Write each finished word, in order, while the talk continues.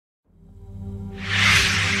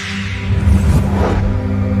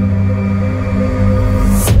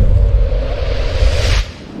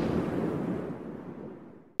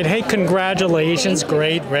Congratulations,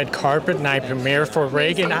 great red carpet night premiere for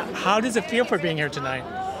Reagan. How does it feel for being here tonight?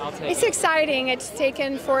 It's exciting. It's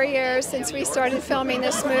taken 4 years since we started filming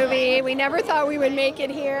this movie. We never thought we would make it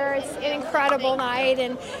here. It's an incredible night,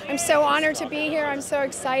 and I'm so honored to be here. I'm so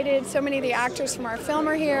excited. So many of the actors from our film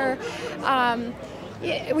are here.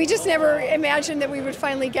 We just never imagined that we would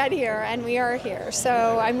finally get here, and we are here.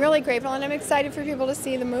 So I'm really grateful, and I'm excited for people to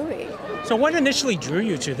see the movie. So what initially drew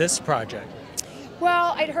you to this project?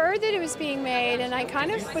 Well, I'd heard that it was being made, and I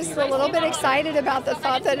kind of was a little bit excited about the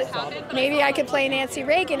thought that maybe I could play Nancy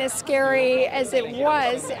Reagan. As scary as it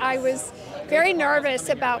was, I was very nervous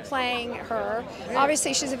about playing her.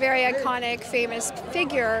 Obviously, she's a very iconic, famous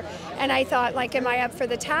figure, and I thought, like, am I up for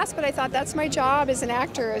the task? But I thought that's my job as an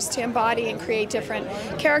actor, is to embody and create different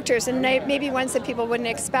characters, and maybe ones that people wouldn't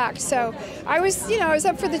expect. So I was, I was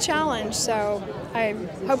up for the challenge, so I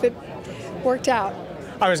hope it worked out.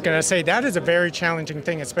 I was going to say, that is a very challenging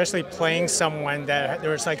thing, especially playing someone that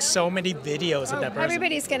there's like so many videos of that person.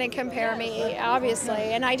 Everybody's going to compare me,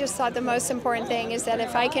 obviously, and I just thought the most important thing is that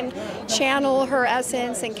if I can channel her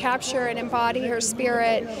essence and capture and embody her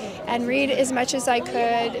spirit and read as much as I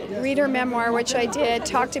could, read her memoir, which I did,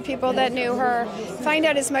 talk to people that knew her, find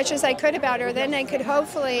out as much as I could about her, then I could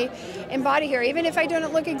hopefully embody her, even if I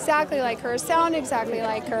don't look exactly like her, sound exactly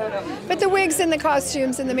like her. But the wigs and the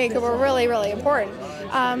costumes and the makeup were really, really important.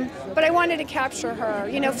 But I wanted to capture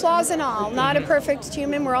her, flaws and all. Not a perfect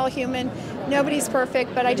human, we're all human. Nobody's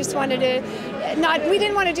perfect, but I just wanted to, we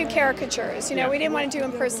didn't want to do caricatures, we didn't want to do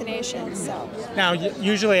impersonations, so. Now,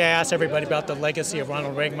 usually I ask everybody about the legacy of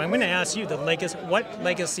Ronald Reagan. I'm going to ask you, what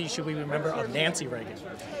legacy should we remember of Nancy Reagan?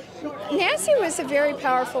 Nancy was a very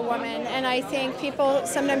powerful woman, and I think people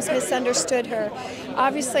sometimes misunderstood her.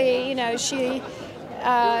 Obviously, she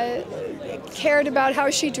cared about how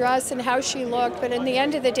she dressed and how she looked, but in the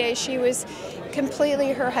end of the day, she was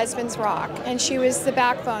completely her husband's rock, and she was the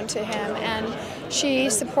backbone to him, and she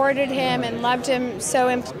supported him and loved him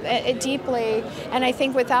so deeply, and I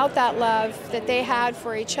think without that love that they had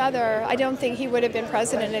for each other, I don't think he would have been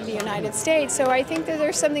president of the United States. So I think that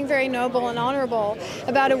there's something very noble and honorable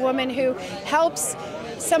about a woman who helps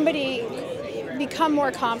somebody become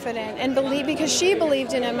more confident and believe, because she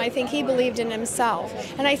believed in him, I think he believed in himself,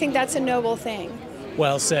 and I think that's a noble thing.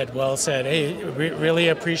 Well said, well said. Hey, really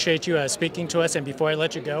appreciate you speaking to us, and before I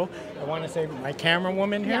let you go, I want to say my camera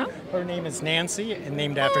woman here, her name is Nancy, and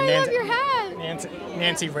named after Nancy. I love your hat.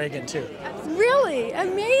 Nancy Reagan too. Really?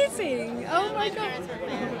 Amazing. Oh my God.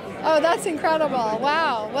 Oh, that's incredible.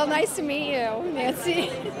 Wow. Well, nice to meet you, Nancy.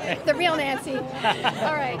 The real Nancy.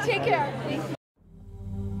 All right, take care.